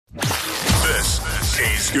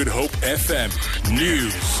Good Hope FM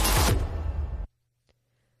News.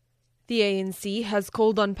 The ANC has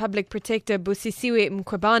called on Public Protector Busisiwe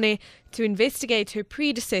Mkhwebane to investigate her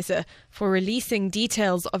predecessor for releasing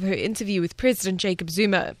details of her interview with President Jacob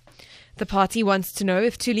Zuma. The party wants to know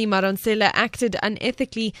if Thuli Madonsela acted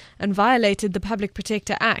unethically and violated the Public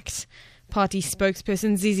Protector Act. Party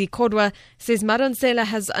spokesperson Zizi Kodwa says Madonsela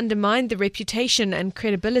has undermined the reputation and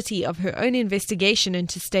credibility of her own investigation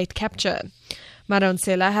into state capture.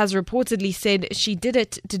 Madonsela has reportedly said she did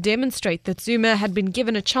it to demonstrate that Zuma had been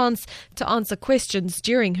given a chance to answer questions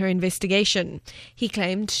during her investigation. He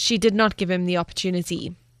claimed she did not give him the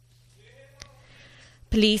opportunity.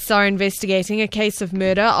 Police are investigating a case of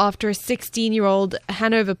murder after a 16-year-old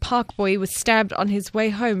Hanover Park boy was stabbed on his way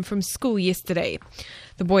home from school yesterday.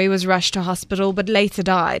 The boy was rushed to hospital but later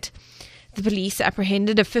died. The police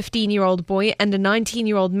apprehended a 15-year-old boy and a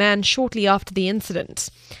 19-year-old man shortly after the incident.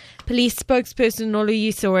 Police spokesperson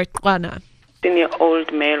Noloyiso Rexana.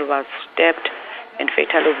 16-year-old male was stabbed and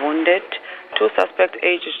fatally wounded. Two suspects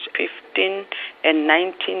aged 15 and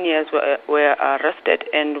 19 years were arrested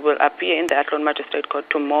and will appear in the Athlone Magistrate Court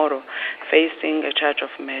tomorrow, facing a charge of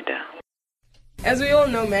murder. As we all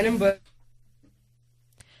know,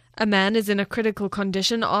 a man is in a critical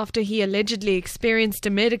condition after he allegedly experienced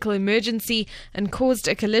a medical emergency and caused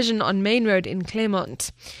a collision on Main Road in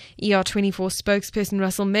Claremont. ER24 spokesperson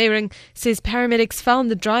Russell Meyring says paramedics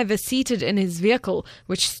found the driver seated in his vehicle,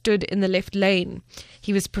 which stood in the left lane.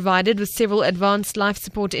 He was provided with several advanced life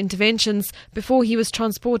support interventions before he was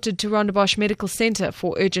transported to Rondebosch Medical Centre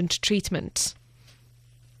for urgent treatment.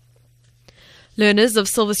 Learners of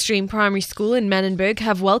Silverstream Primary School in Manenberg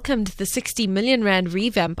have welcomed the 60 million rand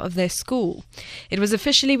revamp of their school. It was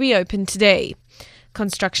officially reopened today.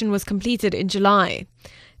 Construction was completed in July.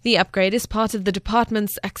 The upgrade is part of the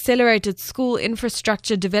department's Accelerated School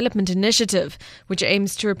Infrastructure Development Initiative, which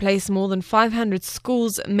aims to replace more than 500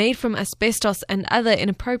 schools made from asbestos and other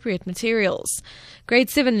inappropriate materials. Grade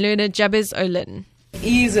 7 learner Jabez Olin. It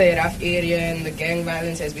is a rough area and the gang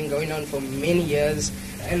violence has been going on for many years.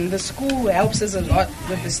 And the school helps us a lot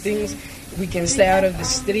with these things. We can stay out of the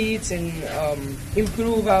streets and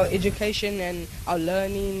improve our education and our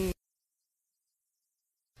learning.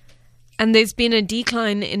 And there's been a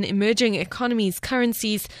decline in emerging economies'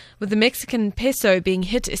 currencies, with the Mexican peso being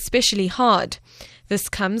hit especially hard. This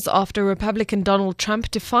comes after Republican Donald Trump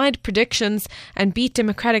defied predictions and beat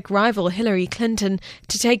Democratic rival Hillary Clinton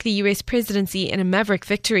to take the US presidency in a maverick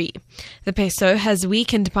victory. The peso has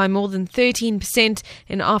weakened by more than 13%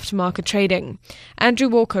 in aftermarket trading. Andrew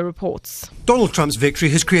Walker reports. Donald Trump's victory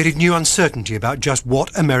has created new uncertainty about just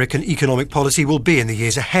what American economic policy will be in the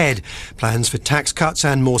years ahead. Plans for tax cuts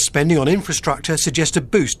and more spending on infrastructure suggest a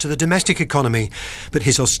boost to the domestic economy. But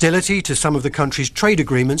his hostility to some of the country's trade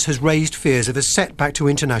agreements has raised fears of a setback to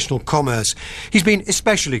international commerce. He's been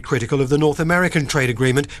especially critical of the North American trade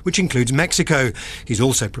agreement, which includes Mexico. He's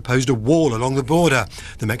also proposed a wall along the border.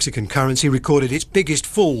 The Mexican currency recorded its biggest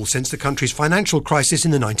fall since the country's financial crisis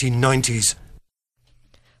in the 1990s.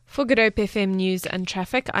 For Good Hope FM News and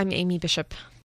Traffic, I'm Amy Bishop.